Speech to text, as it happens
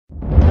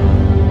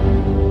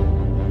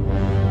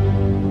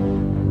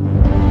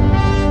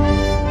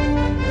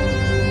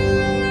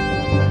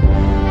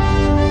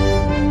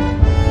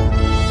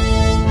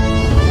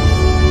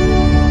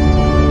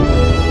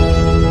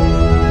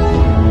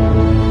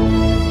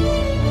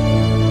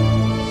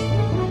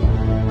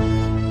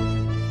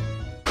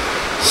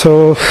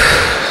So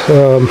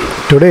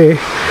today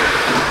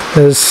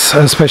is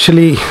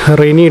especially a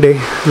rainy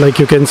day, like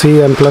you can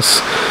see, and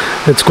plus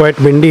it's quite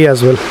windy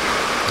as well.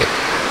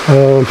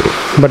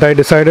 But I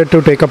decided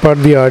to take apart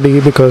the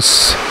RD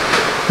because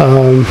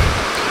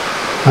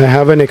I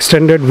have an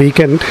extended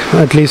weekend.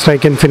 At least I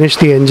can finish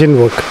the engine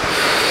work.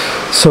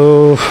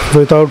 So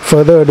without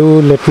further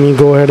ado, let me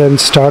go ahead and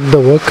start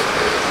the work.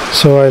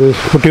 So I'll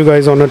put you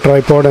guys on a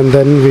tripod and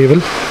then we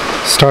will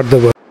start the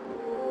work.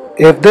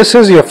 If this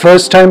is your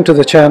first time to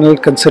the channel,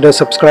 consider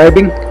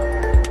subscribing,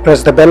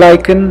 press the bell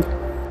icon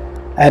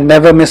and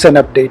never miss an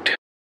update.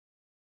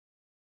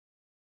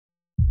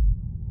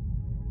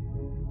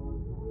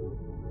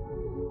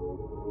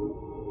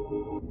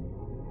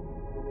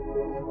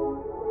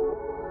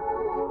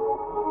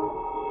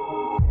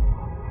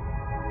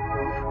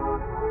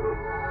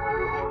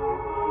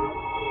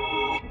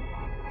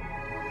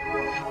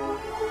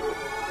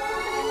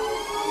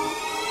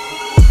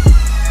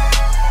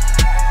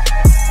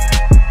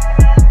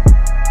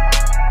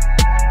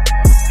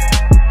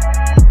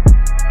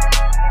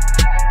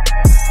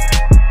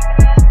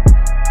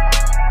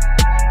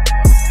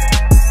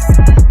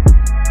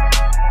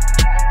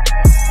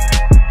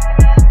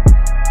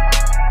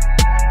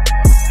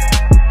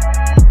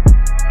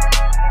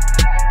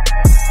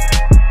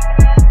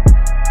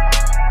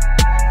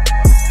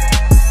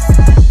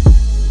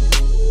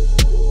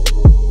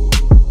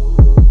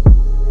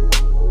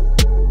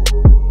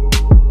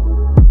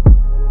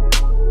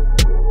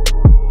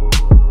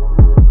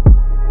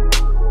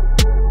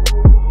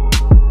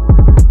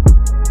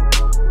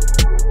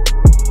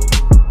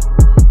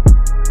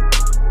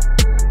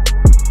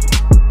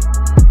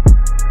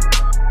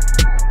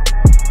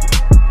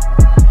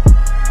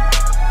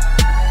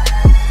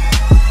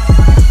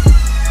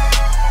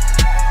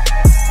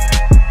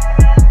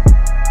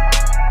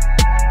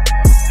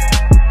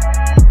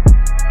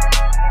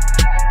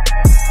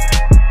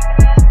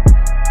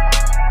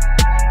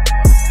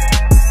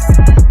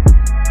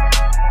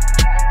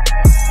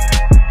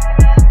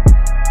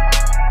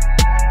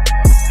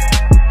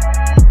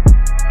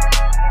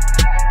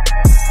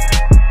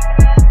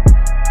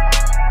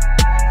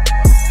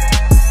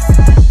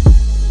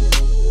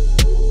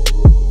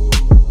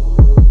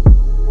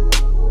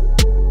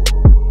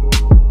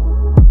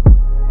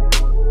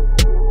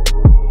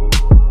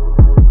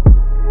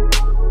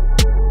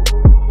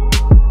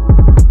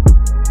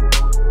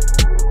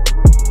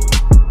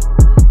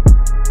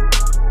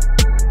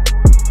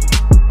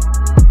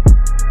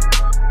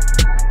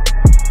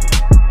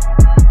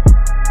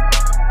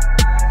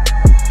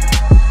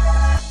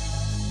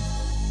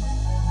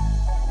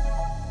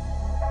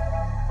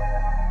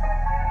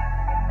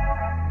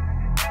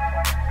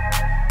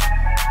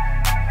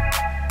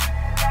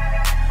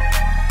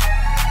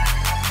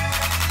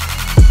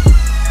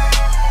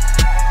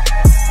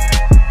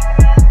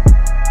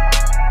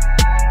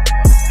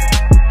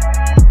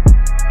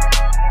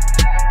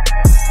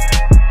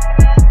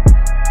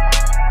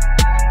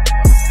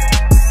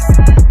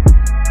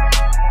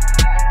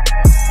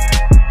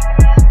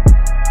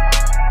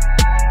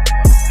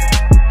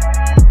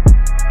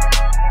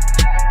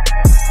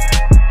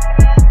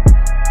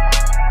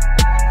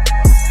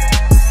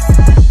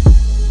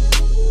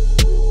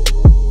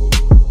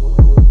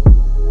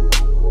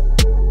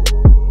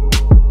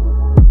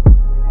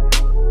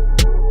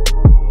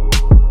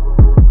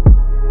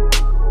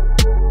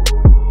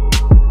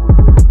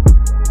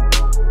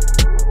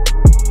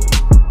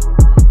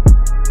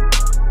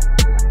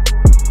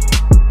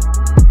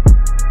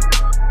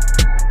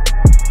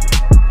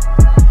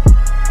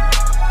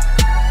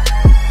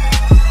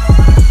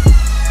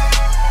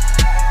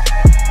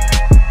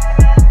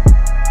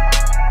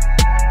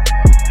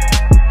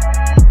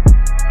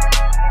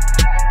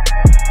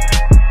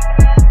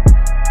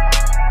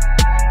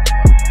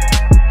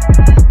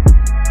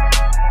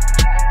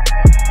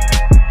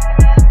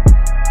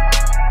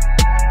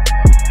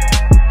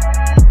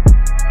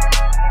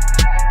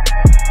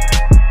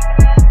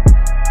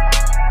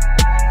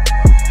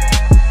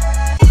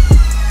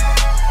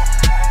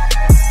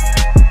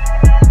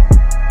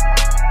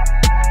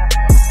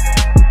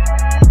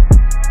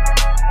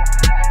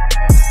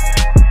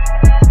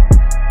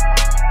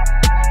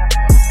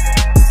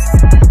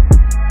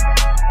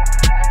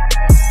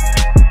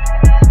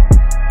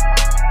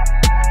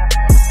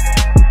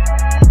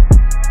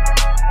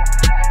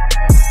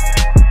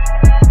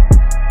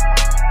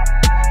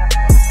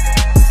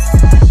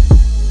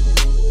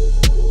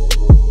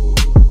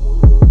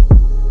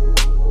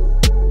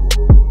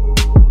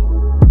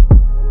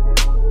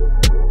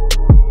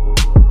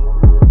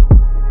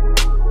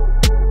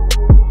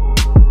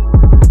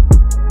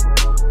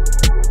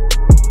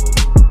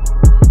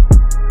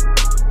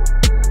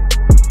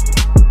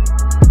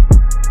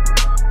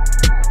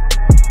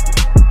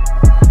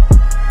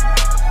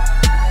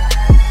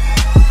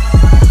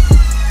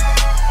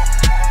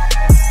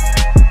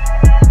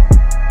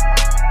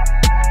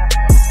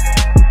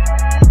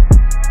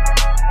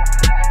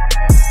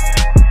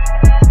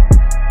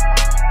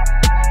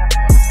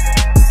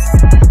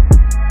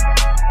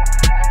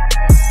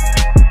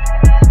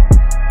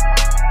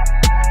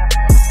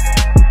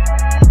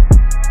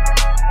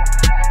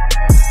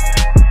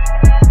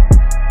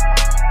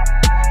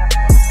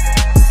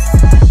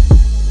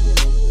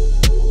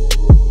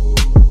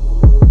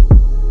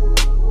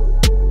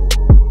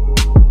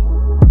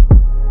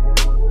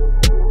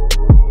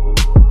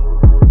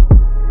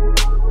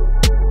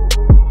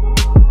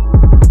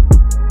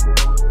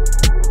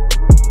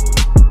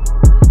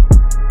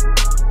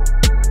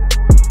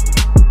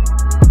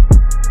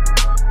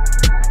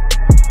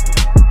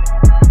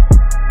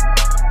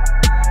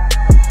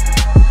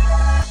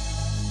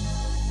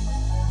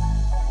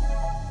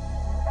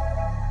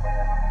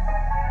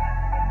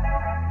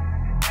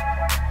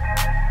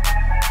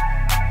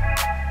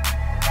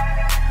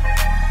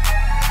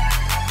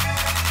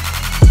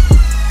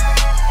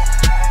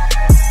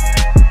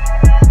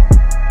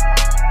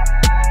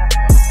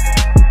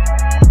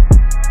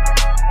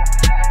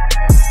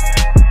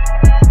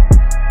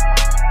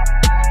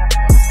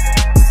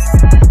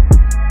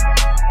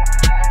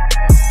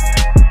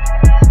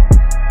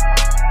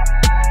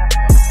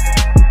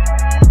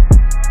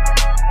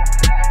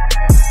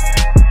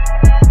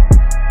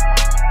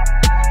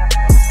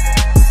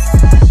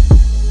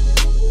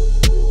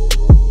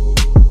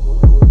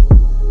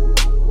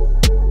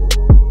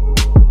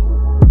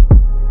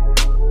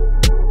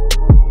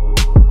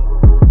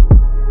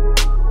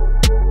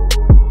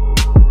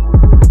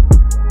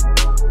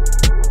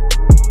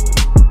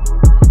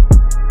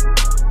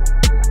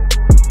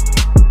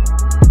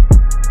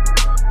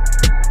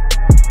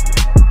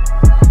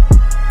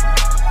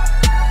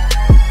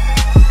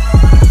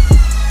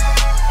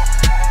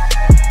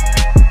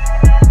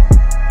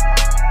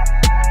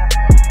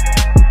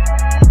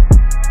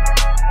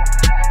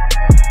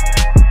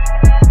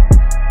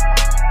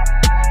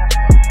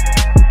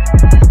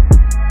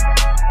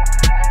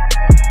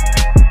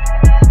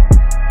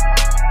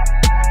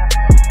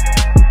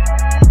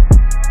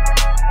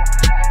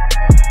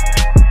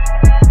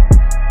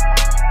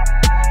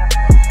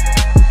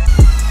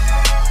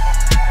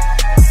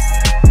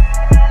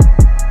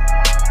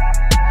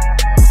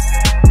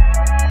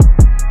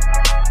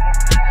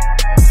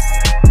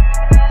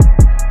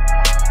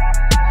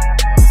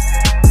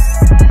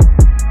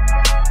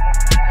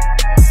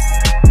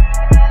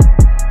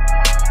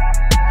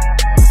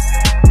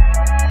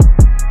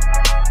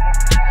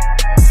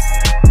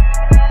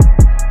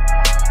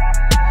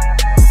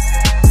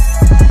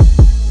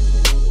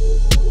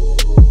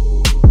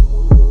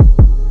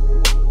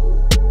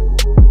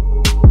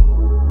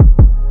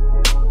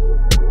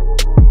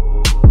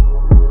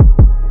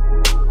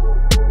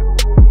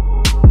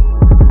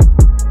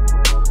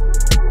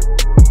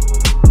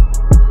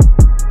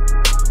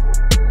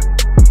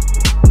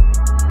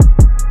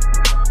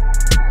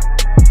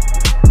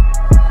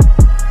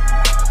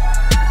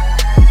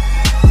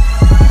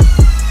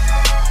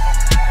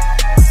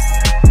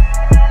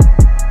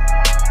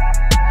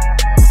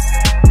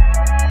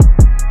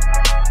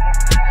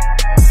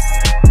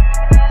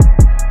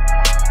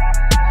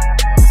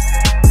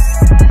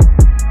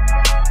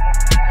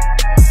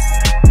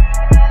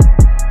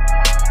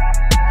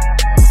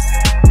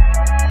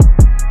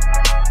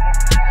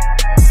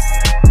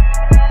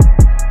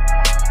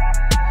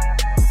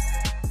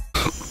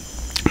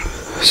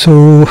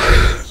 So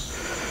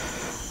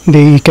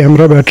the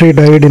camera battery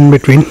died in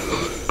between,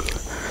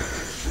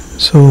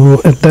 so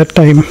at that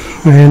time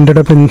I ended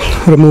up in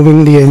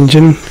removing the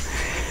engine,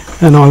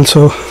 and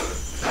also,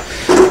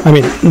 I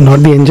mean, not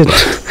the engine,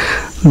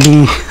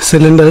 the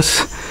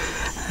cylinders,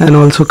 and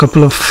also a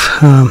couple of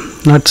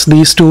nuts.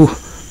 These two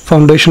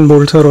foundation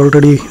bolts are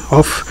already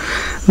off.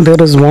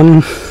 There is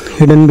one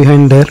hidden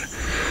behind there,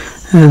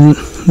 and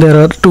there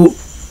are two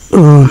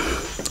 12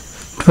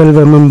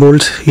 mm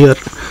bolts here.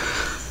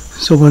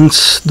 So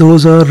once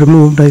those are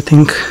removed, I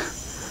think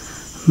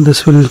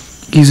this will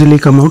easily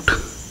come out.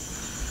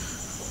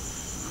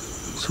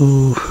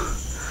 So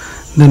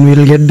then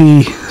we'll get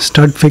the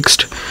stud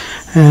fixed,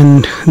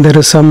 and there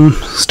is some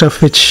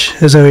stuff which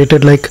is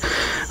awaited, like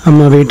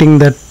I'm awaiting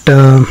that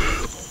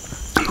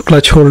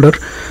clutch holder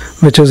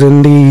which is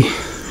in the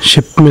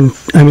shipment.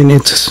 I mean,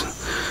 it's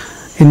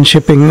in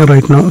shipping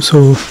right now,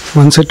 so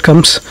once it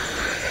comes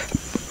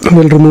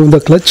we'll remove the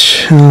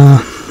clutch,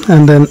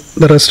 and then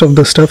the rest of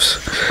the stuffs.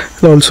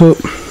 We'll also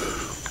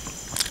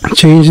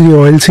change the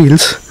oil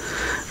seals.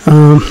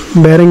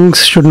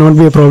 Bearings should not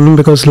be a problem,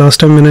 because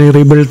last time when I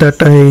rebuilt that,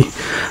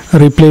 I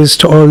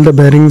replaced all the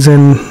bearings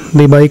and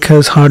the bike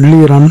has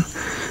hardly run,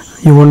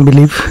 you won't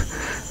believe,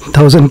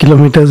 1000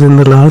 kilometers in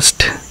the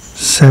last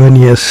 7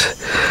 years.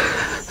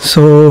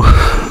 So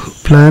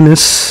plan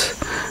is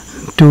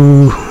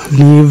to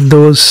leave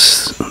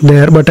those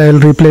there, but I'll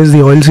replace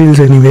the oil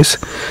seals anyways.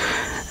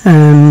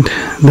 And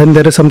then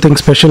there is something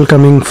special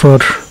coming for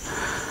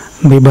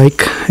the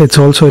bike. It's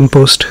also in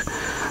post,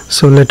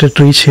 so let it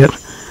reach here.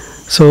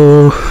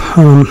 So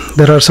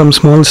there are some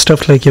small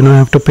stuff, like, I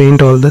have to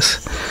paint all this.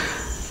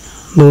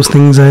 Those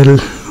things I'll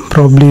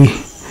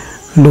probably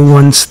do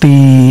once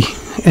the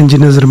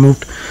engine is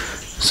removed.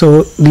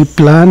 So the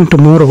plan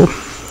tomorrow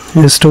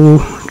is to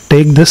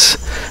take this,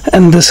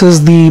 and this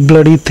is the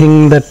bloody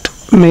thing that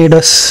made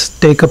us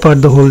take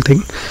apart the whole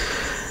thing,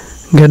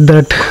 get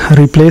that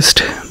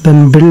replaced,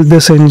 then build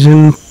this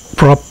engine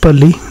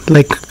properly,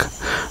 like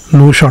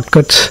no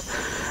shortcuts,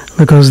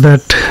 because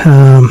that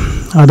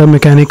other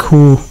mechanic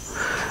who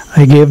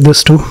I gave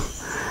this to,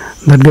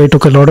 that guy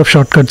took a lot of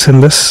shortcuts in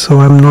this, so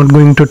I'm not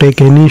going to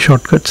take any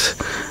shortcuts.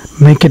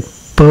 Make it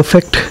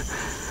perfect,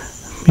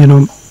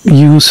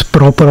 use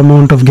proper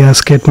amount of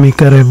gasket,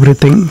 maker,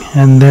 everything,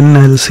 and then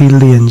I'll seal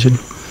the engine.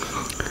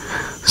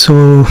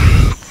 So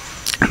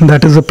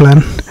that is the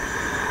plan.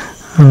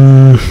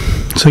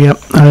 So yeah,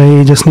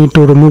 I just need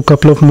to remove a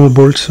couple of more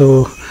bolts,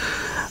 so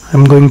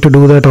I'm going to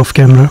do that off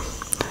camera,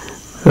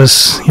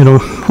 because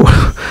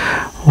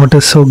what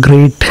is so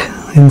great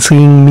in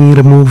seeing me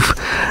remove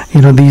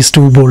these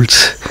two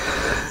bolts,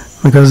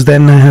 because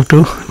then I have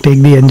to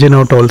take the engine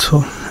out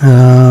also.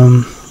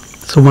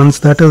 So once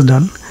that is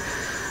done,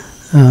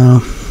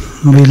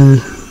 we'll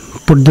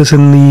put this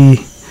in the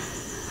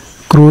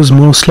cruze.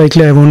 Most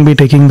likely I won't be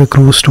taking the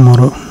cruze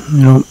tomorrow,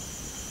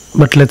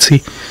 but let's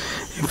see.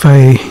 If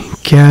I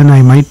can,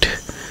 I might.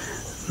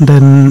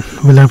 Then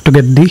we'll have to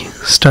get the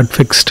stud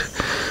fixed.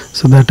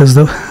 So that is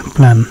the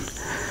plan.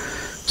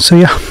 So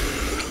yeah,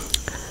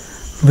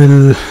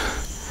 we'll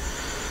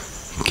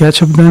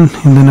catch up then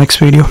in the next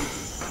video.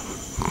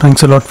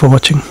 Thanks a lot for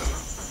watching.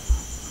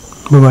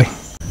 Bye bye.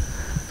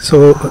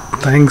 So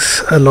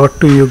thanks a lot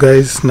to you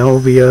guys. Now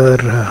we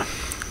are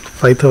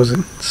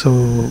 5,000.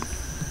 So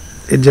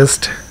it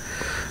just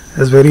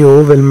is very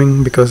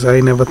overwhelming, because I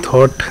never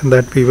thought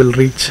that we will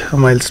reach a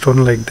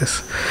milestone like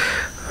this.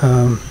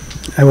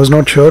 I was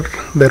not sure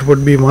there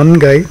would be one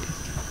guy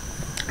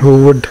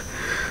who would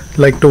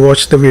like to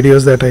watch the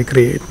videos that I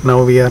create.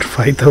 Now we are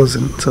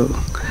 5,000. So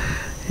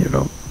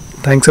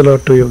thanks a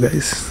lot to you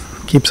guys.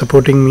 Keep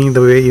supporting me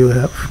the way you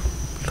have.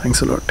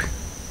 Thanks a lot.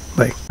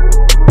 Bye.